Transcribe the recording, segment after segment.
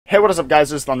Hey, what is up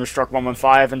guys, it's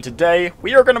Thunderstruck115, and today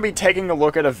we are going to be taking a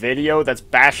look at a video that's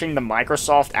bashing the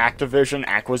Microsoft Activision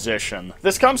acquisition.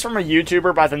 This comes from a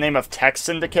YouTuber by the name of Tek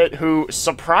Syndicate, who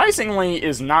surprisingly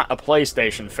is not a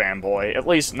PlayStation fanboy, at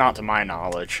least not to my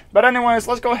knowledge. But anyways,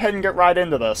 let's go ahead and get right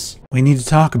into this. We need to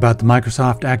talk about the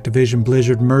Microsoft Activision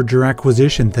Blizzard merger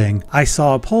acquisition thing. I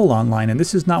saw a poll online, and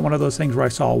this is not one of those things where I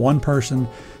saw one person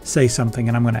say something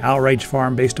and I'm going to outrage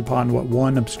farm based upon what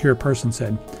one obscure person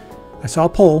said. I saw a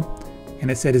poll, and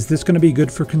it said, is this going to be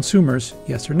good for consumers,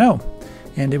 yes or no?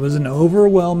 And it was an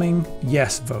overwhelming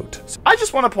yes vote. I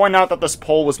just want to point out that this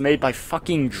poll was made by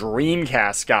fucking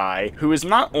Dreamcast guy, who is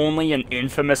not only an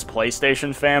infamous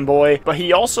PlayStation fanboy, but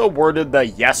he also worded the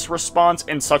yes response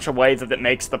in such a way that it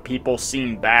makes the people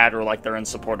seem bad or like they're in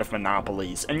support of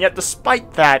monopolies. And yet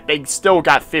despite that, they still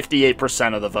got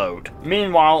 58% of the vote.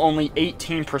 Meanwhile, only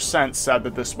 18% said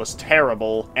that this was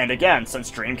terrible. And again,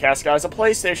 since Dreamcast guy's a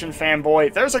PlayStation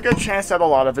fanboy, there's a good chance that a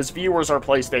lot of his viewers are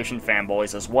PlayStation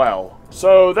fanboys as well.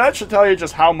 So that should tell you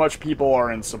just how much people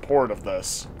are in support of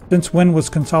this. Since when was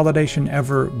consolidation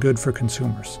ever good for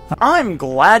consumers? I'm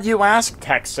glad you asked,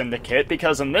 Tek Syndicate,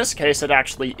 because in this case it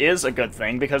actually is a good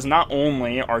thing, because not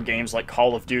only are games like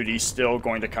Call of Duty still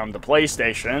going to come to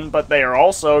PlayStation, but they are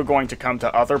also going to come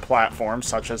to other platforms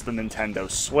such as the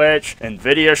Nintendo Switch,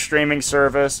 Nvidia streaming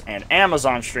service, and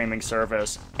Amazon streaming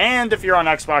service, and if you're on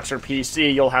Xbox or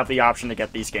PC, you'll have the option to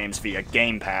get these games via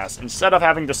Game Pass, instead of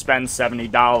having to spend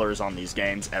 $70 on these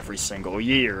games every single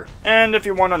year. And if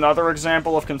you want another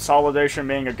example of consolidation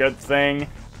being a good thing,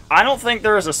 I don't think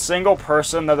there is a single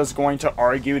person that is going to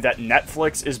argue that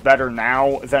Netflix is better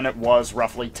now than it was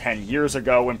roughly 10 years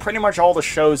ago, when pretty much all the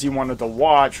shows you wanted to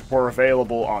watch were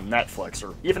available on Netflix,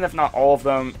 or even if not all of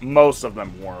them, most of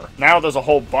them were. Now there's a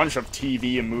whole bunch of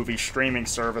TV and movie streaming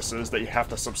services that you have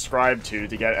to subscribe to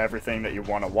get everything that you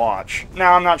want to watch.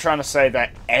 Now, I'm not trying to say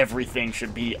that everything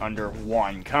should be under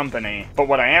one company, but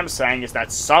what I am saying is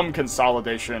that some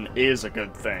consolidation is a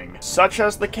good thing, such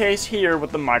as the case here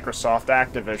with the Microsoft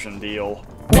Activision deal.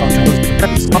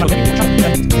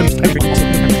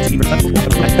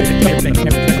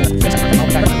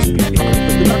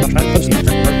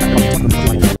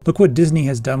 Look what Disney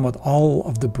has done with all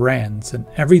of the brands and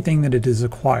everything that it has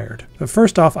acquired. But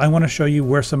first off, I want to show you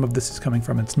where some of this is coming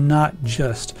from. It's not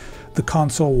just the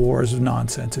console wars of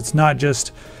nonsense. It's not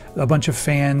just a bunch of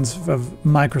fans of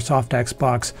Microsoft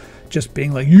Xbox just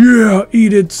being like, yeah,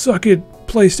 eat it, suck it,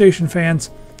 PlayStation fans.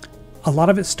 A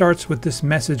lot of it starts with this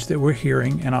message that we're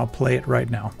hearing, and I'll play it right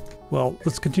now. Well,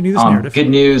 let's continue this narrative. Good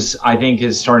news, I think,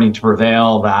 is starting to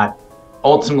prevail that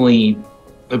ultimately,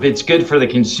 if it's good for the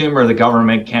consumer, the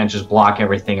government can't just block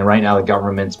everything. And right now, the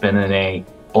government's been in a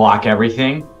block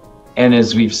everything. And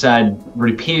as we've said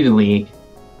repeatedly,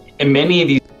 in many of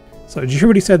these... So did you hear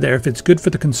what he said there? If it's good for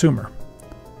the consumer.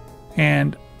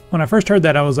 And when I first heard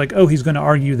that, I was like, oh, he's going to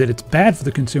argue that it's bad for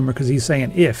the consumer because he's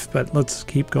saying if, but let's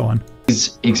keep going.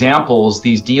 These examples,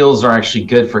 these deals are actually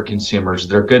good for consumers.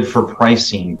 They're good for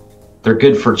pricing. They're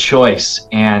good for choice.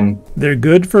 And they're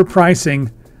good for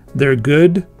pricing. They're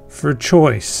good for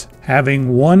choice. Having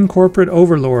one corporate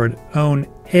overlord own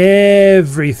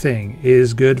everything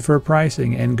is good for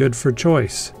pricing and good for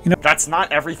choice. You know, that's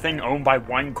not everything owned by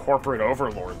one corporate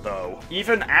overlord, though.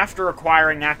 Even after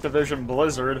acquiring Activision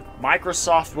Blizzard,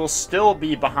 Microsoft will still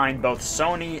be behind both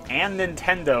Sony and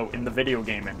Nintendo in the video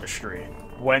game industry.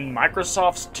 When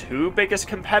Microsoft's two biggest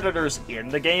competitors in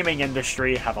the gaming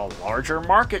industry have a larger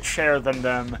market share than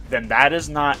them, then that is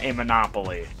not a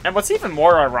monopoly. And what's even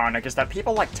more ironic is that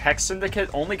people like Tek Syndicate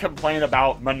only complain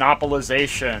about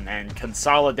monopolization and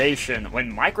consolidation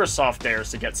when Microsoft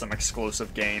dares to get some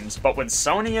exclusive games, but when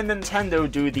Sony and Nintendo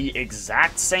do the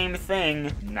exact same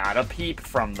thing, not a peep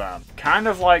from them. Kind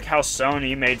of like how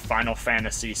Sony made Final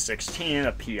Fantasy XVI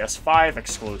a PS5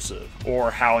 exclusive,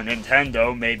 or how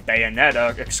Nintendo made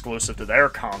Bayonetta exclusive to their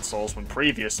consoles when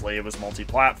previously it was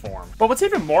multi-platform. But what's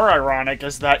even more ironic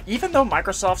is that even though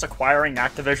Microsoft's acquiring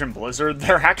Activision Blizzard,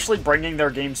 they're actually bringing their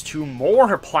games to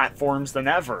more platforms than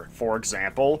ever. For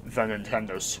example, the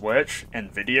Nintendo Switch,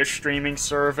 Nvidia streaming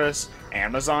service,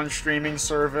 Amazon streaming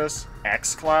service,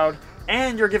 xCloud,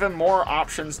 and you're given more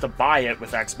options to buy it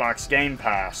with Xbox Game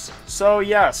Pass. So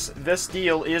yes, this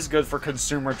deal is good for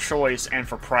consumer choice and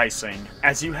for pricing,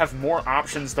 as you have more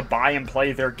options to buy and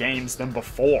play their games than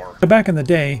before. Back in the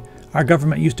day, our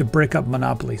government used to break up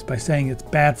monopolies by saying it's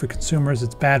bad for consumers,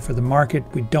 it's bad for the market,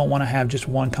 we don't want to have just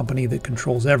one company that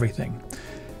controls everything.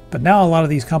 But now a lot of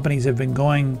these companies have been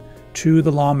going to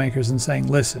the lawmakers and saying,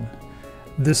 listen,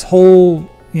 this whole,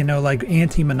 like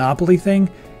anti-monopoly thing,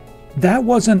 that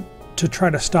wasn't to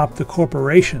try to stop the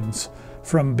corporations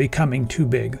from becoming too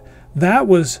big. That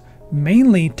was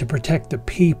mainly to protect the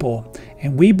people,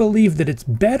 and we believe that it's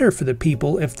better for the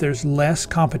people if there's less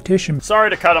competition. Sorry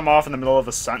to cut him off in the middle of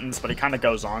a sentence, but he kind of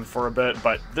goes on for a bit,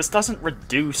 but this doesn't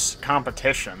reduce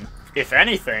competition. If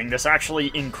anything, this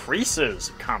actually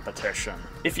increases competition.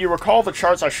 If you recall the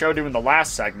charts I showed you in the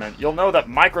last segment, you'll know that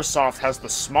Microsoft has the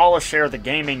smallest share of the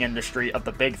gaming industry of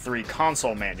the big three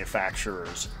console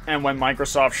manufacturers. And when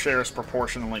Microsoft's share is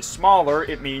proportionally smaller,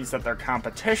 it means that their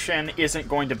competition isn't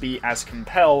going to be as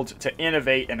compelled to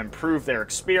innovate and improve their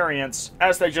experience,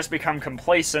 as they just become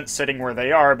complacent sitting where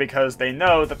they are because they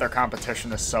know that their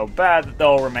competition is so bad that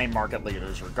they'll remain market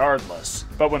leaders regardless.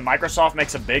 But when Microsoft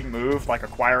makes a big move like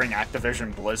acquiring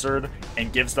Activision Blizzard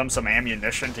and gives them some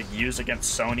ammunition to use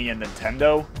against Sony and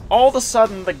Nintendo, all of a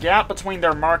sudden the gap between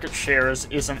their market shares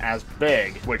isn't as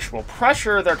big, which will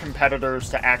pressure their competitors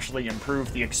to actually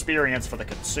improve the experience for the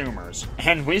consumers.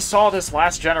 And we saw this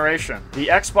last generation. The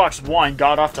Xbox One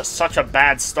got off to such a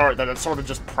bad start that it sort of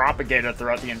just propagated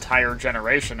throughout the entire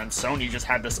generation, and Sony just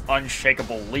had this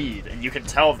unshakable lead, and you could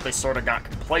tell that they sort of got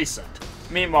complacent.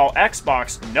 Meanwhile,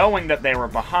 Xbox, knowing that they were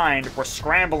behind, were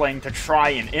scrambling to try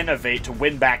and innovate to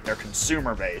win back their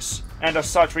consumer base. And as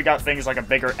such, we got things like a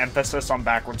bigger emphasis on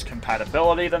backwards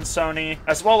compatibility than Sony,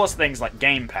 as well as things like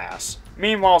Game Pass.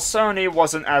 Meanwhile, Sony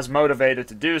wasn't as motivated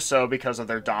to do so because of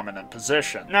their dominant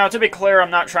position. Now, to be clear,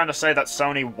 I'm not trying to say that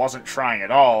Sony wasn't trying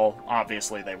at all.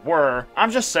 Obviously, they were.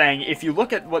 I'm just saying, if you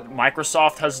look at what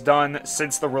Microsoft has done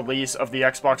since the release of the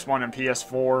Xbox One and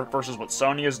PS4 versus what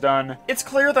Sony has done, it's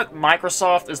clear that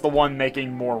Microsoft is the one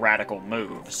making more radical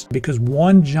moves. Because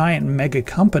one giant mega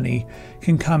company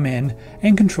can come in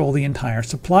and control the entire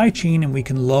supply chain, and we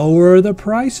can lower the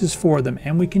prices for them,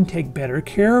 and we can take better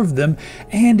care of them,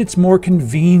 and it's more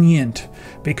convenient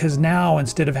because now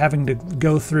instead of having to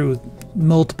go through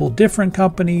multiple different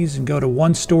companies and go to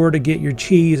one store to get your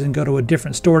cheese and go to a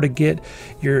different store to get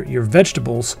your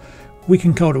vegetables, we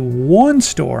can go to one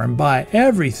store and buy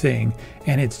everything,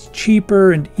 and it's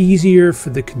cheaper and easier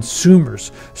for the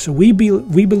consumers. So we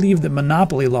believe that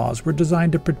monopoly laws were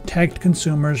designed to protect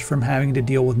consumers from having to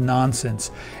deal with nonsense.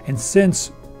 And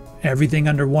since everything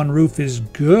under one roof is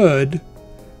good,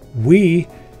 we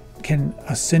can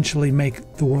essentially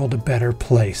make the world a better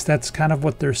place. That's kind of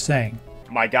what they're saying.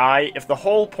 My guy, if the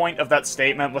whole point of that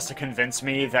statement was to convince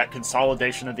me that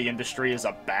consolidation of the industry is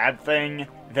a bad thing,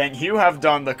 then you have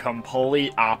done the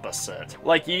complete opposite.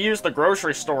 Like, you used the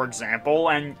grocery store example,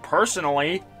 and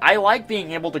personally, I like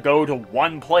being able to go to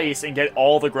one place and get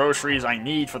all the groceries I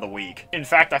need for the week. In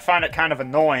fact, I find it kind of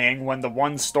annoying when the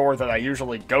one store that I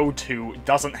usually go to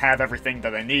doesn't have everything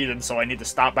that I need, and so I need to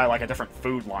stop by like a different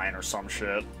food line or some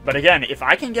shit. But again, if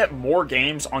I can get more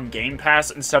games on Game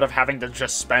Pass instead of having to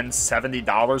just spend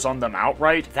 $70 on them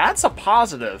outright, that's a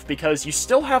positive, because you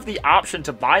still have the option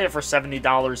to buy it for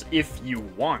 $70 if you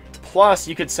want. Plus,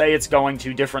 you could say it's going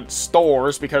to different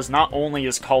stores, because not only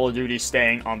is Call of Duty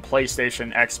staying on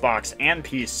PlayStation, Xbox, and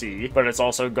PC, but it's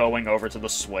also going over to the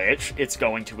Switch, it's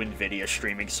going to Nvidia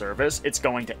streaming service, it's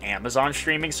going to Amazon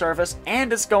streaming service,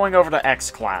 and it's going over to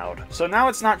xCloud. So now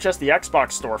it's not just the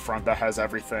Xbox storefront that has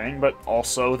everything, but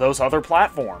also those other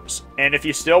platforms. And if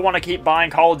you still want to keep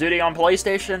buying Call of Duty on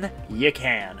PlayStation, you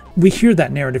can. We hear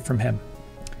that narrative from him.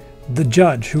 The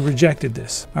judge who rejected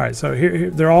this. All right, so here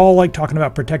they're all like talking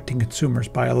about protecting consumers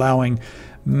by allowing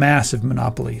massive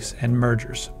monopolies and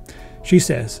mergers. She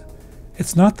says,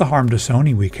 it's not the harm to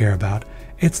Sony we care about,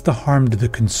 it's the harm to the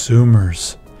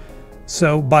consumers.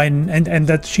 So and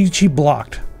that she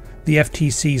blocked the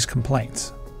FTC's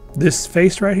complaints. This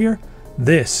face right here,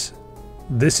 this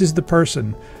is the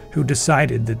person who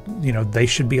decided that, you know, they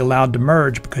should be allowed to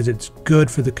merge because it's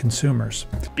good for the consumers.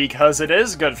 Because it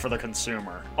is good for the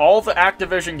consumer. All the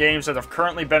Activision games that have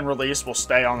currently been released will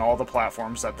stay on all the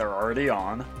platforms that they're already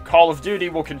on. Call of Duty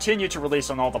will continue to release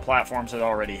on all the platforms it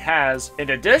already has, in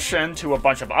addition to a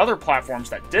bunch of other platforms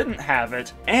that didn't have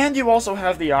it, and you also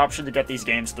have the option to get these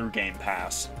games through Game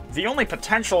Pass. The only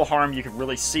potential harm you could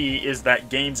really see is that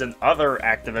games in other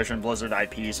Activision Blizzard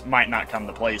IPs might not come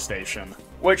to PlayStation.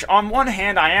 Which, on one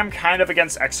hand, I am kind of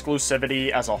against exclusivity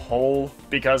as a whole,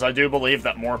 because I do believe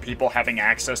that more people having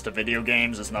access to video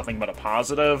games is nothing but a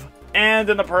positive. And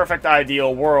in the perfect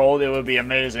ideal world, it would be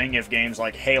amazing if games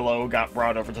like Halo got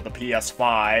brought over to the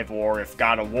PS5, or if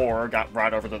God of War got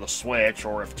brought over to the Switch,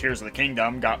 or if Tears of the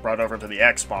Kingdom got brought over to the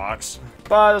Xbox.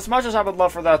 But as much as I would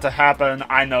love for that to happen,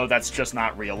 I know that's just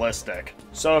not realistic.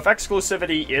 So if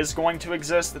exclusivity is going to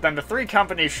exist, then the three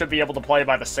companies should be able to play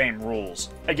by the same rules.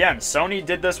 Again, Sony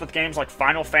did this with games like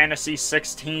Final Fantasy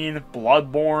XVI,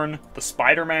 Bloodborne, the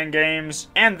Spider-Man games,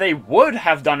 and they would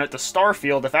have done it to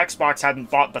Starfield if Xbox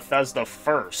hadn't bought Bethesda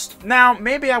first. Now,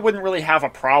 maybe I wouldn't really have a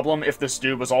problem if this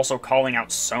dude was also calling out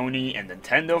Sony and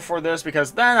Nintendo for this,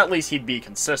 because then at least he'd be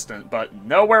consistent, but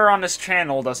nowhere on this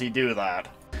channel does he do that.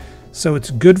 So it's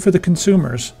good for the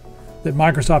consumers that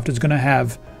Microsoft is going to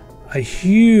have a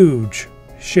huge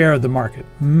share of the market,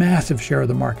 massive share of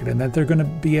the market, and that they're going to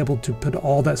be able to put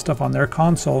all that stuff on their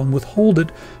console and withhold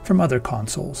it from other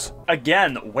consoles.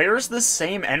 Again, where's the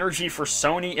same energy for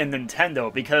Sony and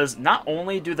Nintendo? Because not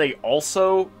only do they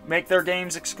also make their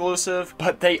games exclusive,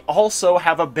 but they also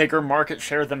have a bigger market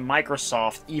share than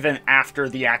Microsoft even after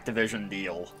the Activision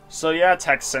deal. So yeah,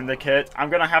 Tek Syndicate,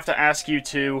 I'm gonna have to ask you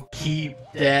to keep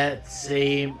that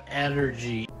same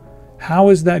energy. How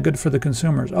is that good for the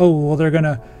consumers? Oh, well, they're going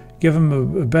to give them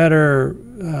a better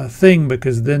thing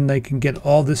because then they can get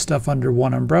all this stuff under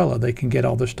one umbrella. They can get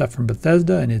all their stuff from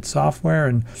Bethesda and its software,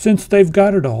 and since they've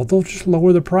got it all, they'll just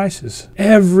lower the prices.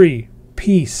 Every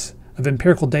piece of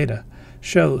empirical data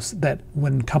shows that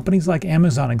when companies like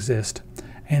Amazon exist,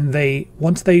 and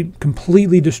once they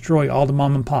completely destroy all the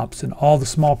mom and pops and all the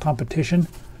small competition,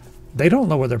 they don't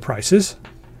lower their prices.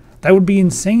 That would be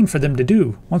insane for them to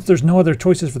do. Once there's no other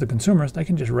choices for the consumers, they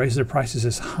can just raise their prices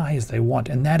as high as they want,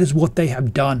 and that is what they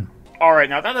have done.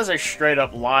 Alright, now that is a straight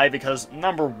up lie because,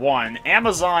 number one,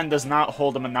 Amazon does not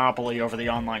hold a monopoly over the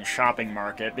online shopping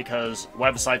market because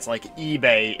websites like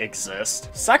eBay exist.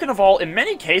 Second of all, in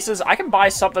many cases, I can buy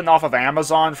something off of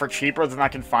Amazon for cheaper than I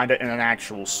can find it in an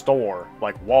actual store,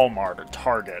 like Walmart or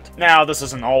Target. Now, this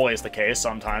isn't always the case.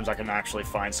 Sometimes I can actually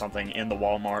find something in the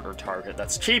Walmart or Target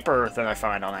that's cheaper than I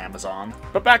find on Amazon.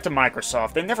 But back to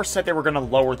Microsoft, they never said they were going to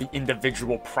lower the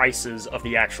individual prices of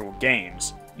the actual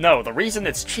games. No, the reason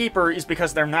it's cheaper is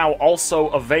because they're now also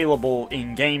available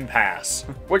in Game Pass.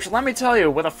 Which, let me tell you,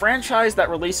 with a franchise that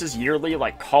releases yearly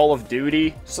like Call of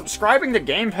Duty, subscribing to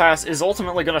Game Pass is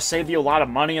ultimately going to save you a lot of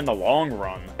money in the long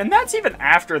run. And that's even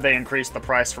after they increased the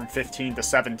price from $15 to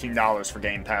 $17 for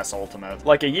Game Pass Ultimate.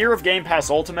 Like, a year of Game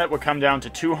Pass Ultimate would come down to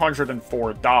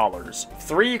 $204.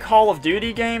 3 Call of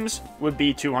Duty games would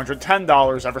be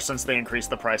 $210 ever since they increased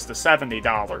the price to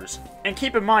 $70. And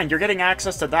keep in mind, you're getting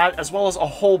access to that as well as a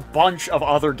whole bunch of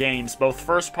other games, both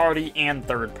first party and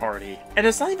third party. And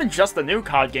it's not even just the new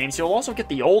COD games, you'll also get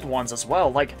the old ones as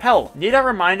well. Like, hell, need I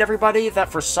remind everybody that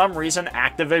for some reason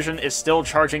Activision is still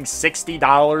charging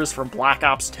 $60 for Black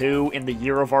Ops 2 in the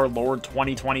year of our Lord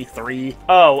 2023?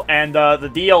 Oh, and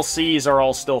the DLCs are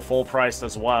all still full priced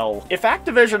as well. If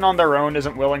Activision on their own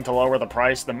isn't willing to lower the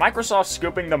price, then Microsoft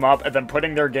scooping them up and then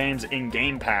putting their games in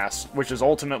Game Pass, which is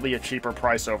ultimately a cheaper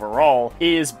price overall,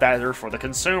 is better for the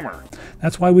consumer.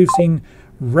 That's why we've seen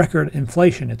record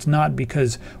inflation. It's not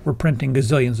because we're printing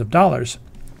gazillions of dollars.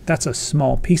 That's a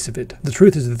small piece of it. The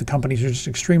truth is that the companies are just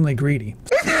extremely greedy.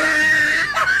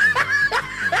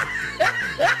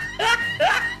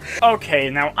 Okay,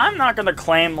 now I'm not gonna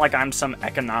claim like I'm some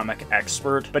economic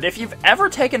expert, but if you've ever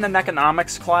taken an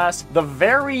economics class, the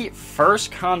very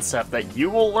first concept that you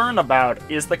will learn about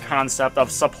is the concept of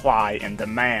supply and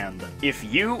demand. If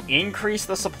you increase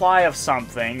the supply of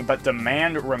something, but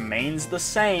demand remains the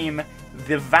same,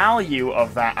 the value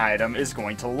of that item is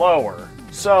going to lower.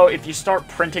 So if you start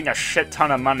printing a shit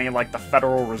ton of money like the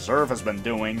Federal Reserve has been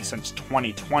doing since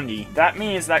 2020, that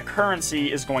means that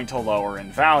currency is going to lower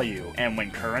in value. And when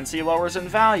currency lowers in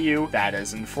value, that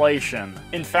is inflation.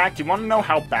 In fact, you want to know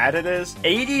how bad it is?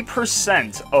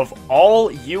 80% of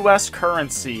all US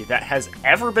currency that has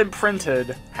ever been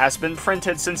printed has been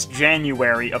printed since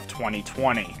January of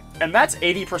 2020. And that's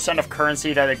 80% of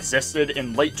currency that existed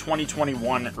in late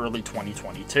 2021, early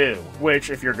 2022.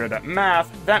 Which, if you're good at math,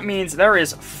 that means there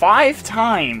is 5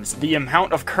 times the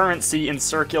amount of currency in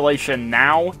circulation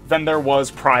now than there was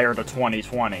prior to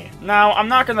 2020. Now, I'm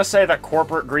not gonna say that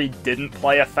corporate greed didn't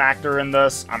play a factor in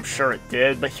this, I'm sure it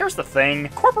did, but here's the thing,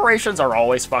 corporations are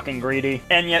always fucking greedy,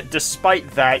 and yet despite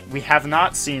that, we have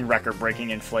not seen record-breaking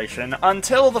inflation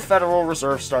until the Federal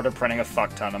Reserve started printing a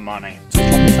fuck ton of money.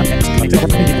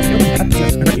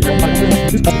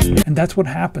 And that's what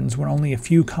happens when only a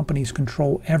few companies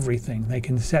control everything. They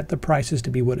can set the prices to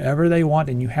be whatever they want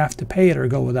and you have to pay it or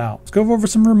go without. Let's go over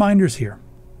some reminders here.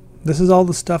 This is all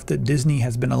the stuff that Disney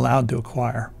has been allowed to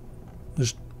acquire.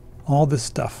 Just all this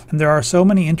stuff. And there are so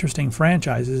many interesting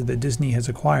franchises that Disney has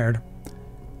acquired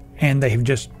and they have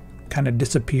just kind of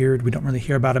disappeared. We don't really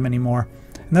hear about them anymore.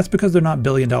 And that's because they're not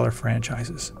billion-dollar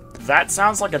franchises. That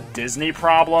sounds like a Disney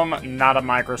problem, not a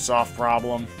Microsoft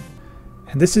problem.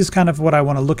 And this is kind of what I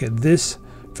want to look at this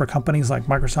for companies like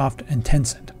Microsoft and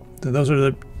Tencent. Those are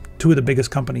the two of the biggest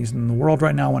companies in the world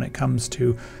right now when it comes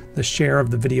to the share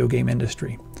of the video game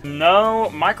industry.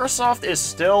 No, Microsoft is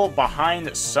still behind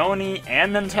Sony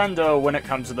and Nintendo when it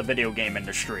comes to the video game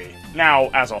industry.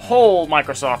 Now, as a whole,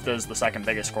 Microsoft is the second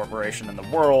biggest corporation in the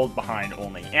world, behind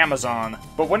only Amazon.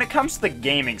 But when it comes to the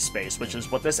gaming space, which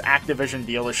is what this Activision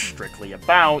deal is strictly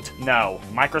about, no,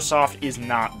 Microsoft is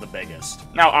not the biggest.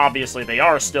 Now, obviously, they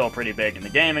are still pretty big in the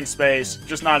gaming space,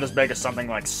 just not as big as something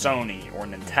like Sony or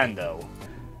Nintendo.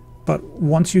 But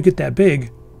once you get that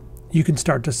big, you can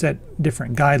start to set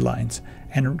different guidelines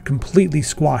and completely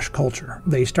squash culture.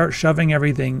 They start shoving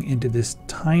everything into this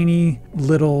tiny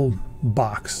little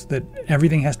box that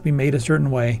everything has to be made a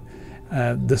certain way,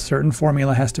 the certain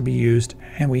formula has to be used,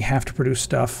 and we have to produce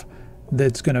stuff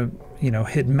that's going to,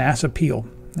 hit mass appeal.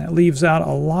 That leaves out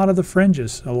a lot of the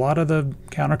fringes. A lot of the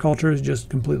counterculture is just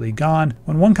completely gone.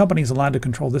 When one company is allowed to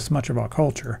control this much of our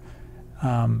culture,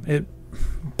 it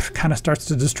kind of starts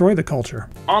to destroy the culture.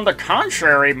 On the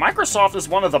contrary, Microsoft is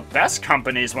one of the best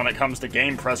companies when it comes to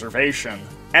game preservation.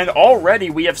 And already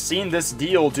we have seen this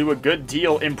deal do a good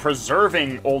deal in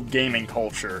preserving old gaming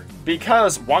culture.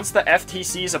 Because once the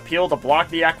FTC's appeal to block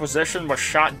the acquisition was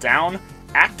shot down,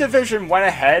 Activision went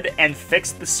ahead and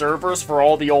fixed the servers for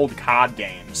all the old COD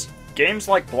games. Games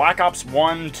like Black Ops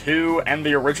 1, 2, and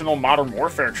the original Modern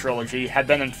Warfare trilogy had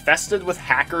been infested with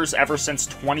hackers ever since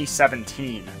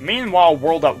 2017. Meanwhile,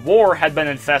 World at War had been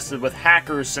infested with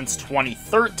hackers since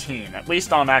 2013, at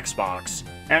least on Xbox.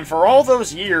 And for all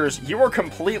those years, you were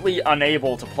completely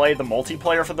unable to play the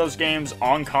multiplayer for those games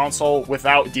on console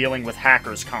without dealing with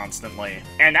hackers constantly.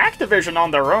 And Activision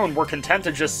on their own were content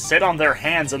to just sit on their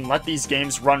hands and let these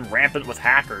games run rampant with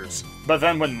hackers. But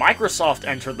then when Microsoft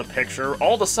entered the picture,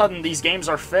 all of a sudden these games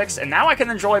are fixed, and now I can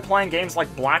enjoy playing games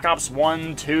like Black Ops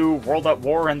 1, 2, World at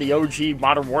War, and the OG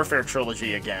Modern Warfare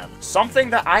trilogy again. Something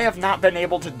that I have not been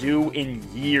able to do in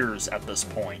years at this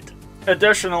point.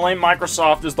 Additionally,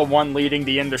 Microsoft is the one leading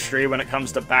the industry when it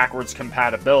comes to backwards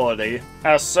compatibility,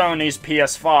 as Sony's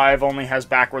PS5 only has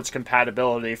backwards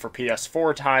compatibility for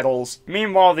PS4 titles.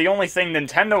 Meanwhile, the only thing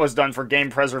Nintendo has done for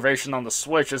game preservation on the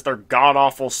Switch is their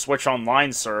god-awful Switch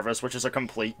Online service, which is a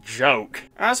complete joke.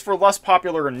 As for less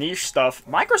popular and niche stuff,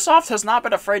 Microsoft has not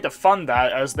been afraid to fund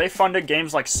that, as they funded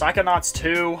games like Psychonauts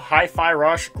 2, Hi-Fi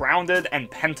Rush, Grounded, and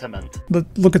Pentiment. But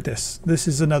look at this. This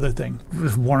is another thing.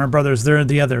 Warner Brothers, they're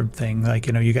the other thing. Like,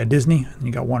 you got Disney and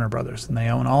you got Warner Brothers, and they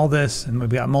own all this, and we've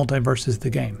got Multiverses the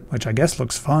game, which I guess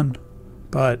looks fun.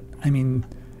 But, I mean,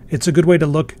 it's a good way to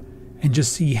look and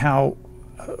just see how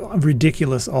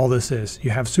ridiculous all this is. You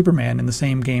have Superman in the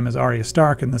same game as Arya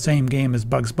Stark, in the same game as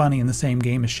Bugs Bunny, in the same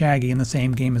game as Shaggy, in the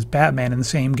same game as Batman, in the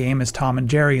same game as Tom and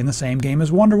Jerry, in the same game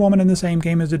as Wonder Woman, in the same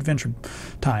game as Adventure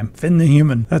Time. Finn the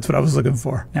Human. That's what I was looking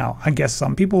for. Now, I guess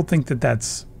some people think that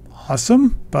that's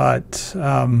awesome, but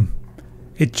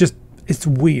it's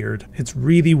weird. It's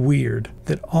really weird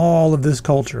that all of this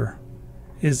culture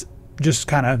is just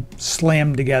kind of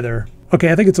slammed together.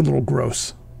 Okay, I think it's a little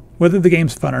gross. Whether the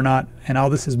game's fun or not, and all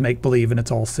this is make-believe and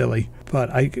it's all silly. But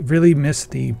I really miss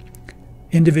the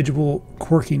individual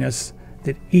quirkiness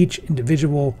that each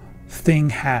individual thing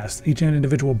has, each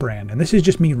individual brand. And this is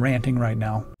just me ranting right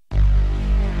now.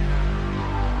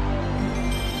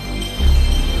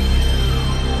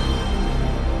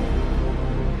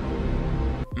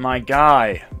 My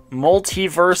guy,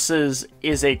 Multiverses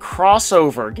is a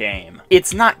crossover game.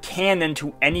 It's not canon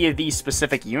to any of these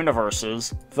specific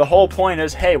universes. The whole point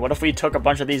is, hey, what if we took a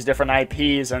bunch of these different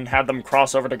IPs and had them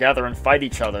cross over together and fight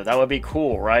each other? That would be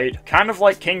cool, right? Kind of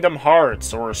like Kingdom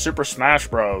Hearts or Super Smash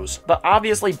Bros. But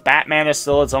obviously Batman is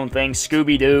still its own thing,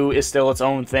 Scooby-Doo is still its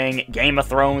own thing, Game of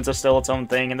Thrones is still its own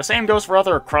thing, and the same goes for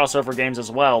other crossover games as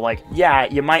well. Like, yeah,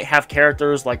 you might have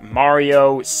characters like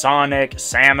Mario, Sonic,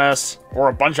 Samus, or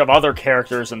a bunch of other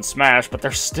characters in Smash, but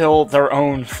they're still their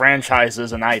own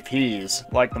franchises and IPs.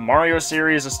 Like, the Mario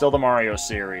series is still the Mario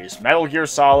series, Metal Gear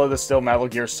Solid is still Metal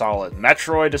Gear Solid,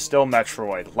 Metroid is still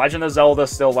Metroid, Legend of Zelda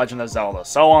is still Legend of Zelda,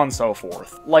 so on and so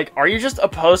forth. Like, are you just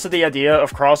opposed to the idea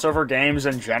of crossover games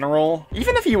in general?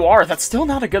 Even if you are, that's still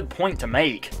not a good point to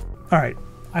make. Alright,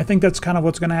 I think that's kind of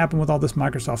what's going to happen with all this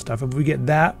Microsoft stuff. If we get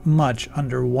that much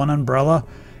under one umbrella,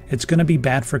 it's going to be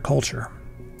bad for culture.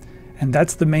 And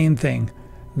that's the main thing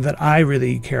that I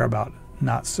really care about.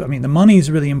 not so. I mean, the money is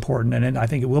really important, and I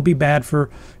think it will be bad for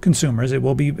consumers. It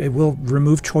will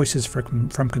remove choices from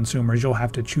consumers. You'll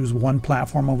have to choose one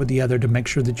platform over the other to make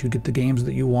sure that you get the games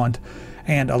that you want.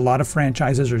 And a lot of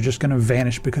franchises are just going to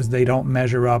vanish because they don't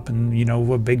measure up. And you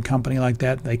know, a big company like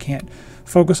that, they can't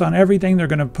focus on everything. They're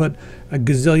going to put a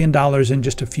gazillion dollars in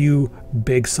just a few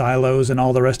big silos, and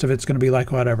all the rest of it's going to be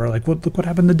like whatever. Like, look what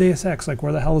happened to Deus Ex. Like,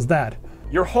 where the hell is that?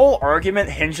 Your whole argument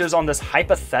hinges on this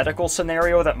hypothetical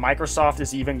scenario that Microsoft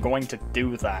is even going to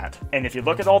do that. And if you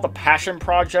look at all the passion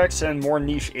projects and more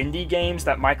niche indie games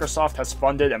that Microsoft has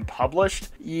funded and published,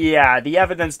 yeah, the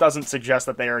evidence doesn't suggest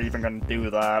that they are even going to do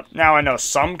that. Now, I know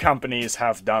some companies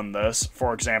have done this.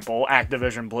 For example,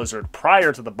 Activision Blizzard,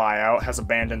 prior to the buyout, has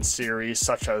abandoned series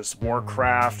such as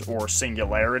Warcraft or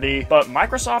Singularity, but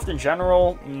Microsoft in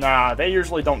general, nah, they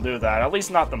usually don't do that, at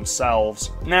least not themselves.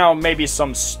 Now, maybe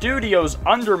some studios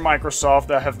under Microsoft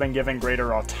that have been given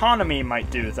greater autonomy might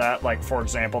do that. Like, for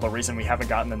example, the reason we haven't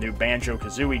gotten a new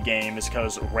Banjo-Kazooie game is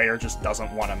because Rare just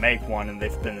doesn't want to make one, and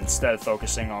they've been instead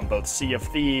focusing on both Sea of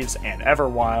Thieves and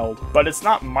Everwild. But it's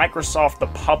not Microsoft, the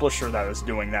publisher, that is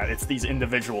doing that. It's these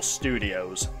individual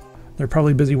studios. They're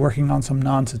probably busy working on some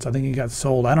nonsense. I think it got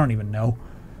sold. I don't even know.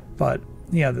 But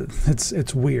yeah,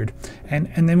 it's weird. And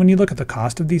then when you look at the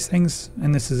cost of these things,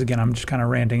 and this is, again, I'm just kind of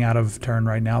ranting out of turn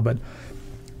right now, but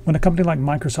when a company like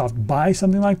Microsoft buys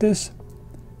something like this,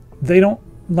 they don't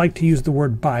like to use the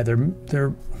word buy.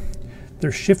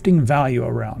 They're shifting value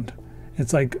around.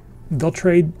 It's like they'll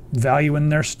trade value in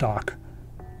their stock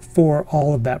for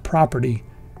all of that property,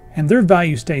 and their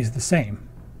value stays the same.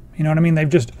 You know what I mean?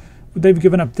 They've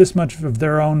given up this much of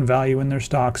their own value in their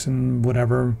stocks and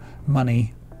whatever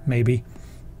money, maybe,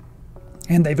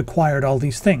 and they've acquired all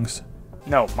these things.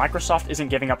 No, Microsoft isn't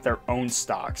giving up their own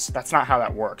stocks. That's not how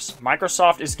that works.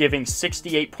 Microsoft is giving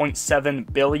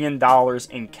 $68.7 billion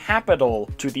in capital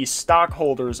to the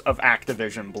stockholders of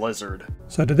Activision Blizzard.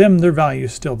 So to them, their value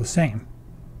is still the same.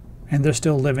 And they're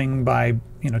still living by,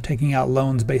 you know, taking out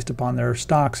loans based upon their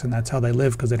stocks, and that's how they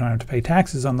live because they don't have to pay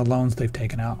taxes on the loans they've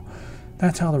taken out.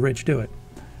 That's how the rich do it.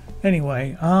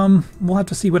 Anyway, we'll have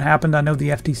to see what happened. I know the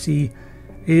FTC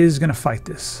is going to fight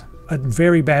this. A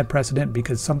very bad precedent,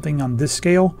 because something on this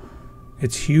scale,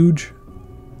 it's huge.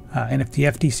 And if the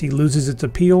FTC loses its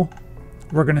appeal,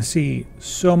 we're going to see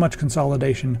so much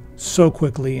consolidation so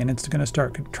quickly, and it's going to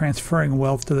start transferring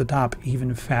wealth to the top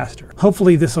even faster.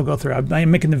 Hopefully this will go through. I am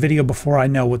making the video before I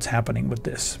know what's happening with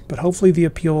this, but hopefully the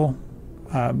appeal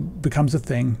becomes a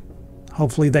thing.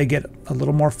 Hopefully they get a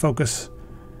little more focus.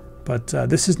 But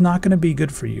this is not going to be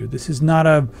good for you. This is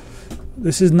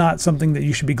not something that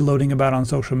you should be gloating about on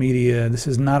social media. This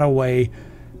is not a way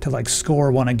to like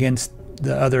score one against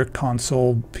the other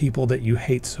console people that you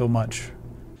hate so much.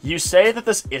 You say that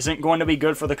this isn't going to be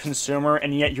good for the consumer,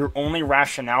 and yet your only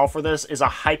rationale for this is a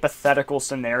hypothetical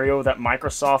scenario that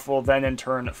Microsoft will then in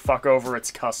turn fuck over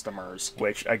its customers.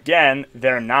 Which, again,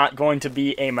 they're not going to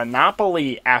be a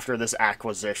monopoly after this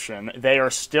acquisition. They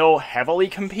are still heavily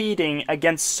competing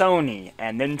against Sony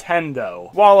and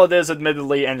Nintendo. While it is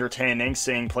admittedly entertaining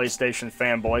seeing PlayStation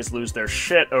fanboys lose their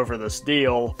shit over this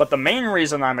deal, but the main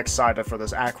reason I'm excited for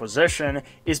this acquisition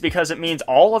is because it means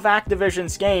all of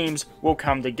Activision's games will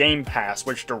come to Game Pass,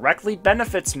 which directly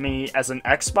benefits me as an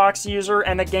Xbox user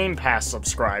and a Game Pass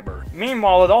subscriber.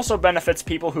 Meanwhile, it also benefits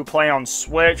people who play on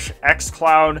Switch,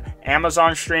 xCloud,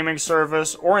 Amazon streaming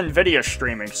service, or Nvidia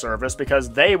streaming service, because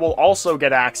they will also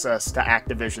get access to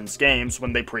Activision's games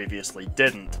when they previously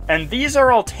didn't. And these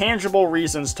are all tangible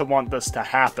reasons to want this to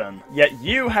happen, yet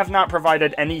you have not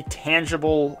provided any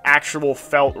tangible, actual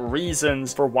felt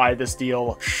reasons for why this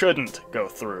deal shouldn't go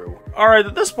through. Alright,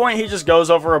 at this point he just goes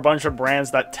over a bunch of brands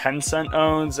that Tencent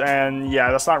owns, and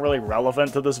yeah, that's not really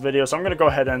relevant to this video, so I'm gonna go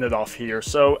ahead and end it off here.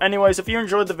 So anyways, if you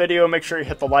enjoyed the video, make sure you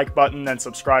hit the like button and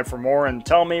subscribe for more, and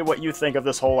tell me what you think of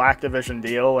this whole Activision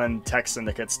deal and Tek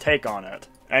Syndicate's take on it.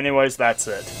 Anyways, that's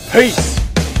it. Peace!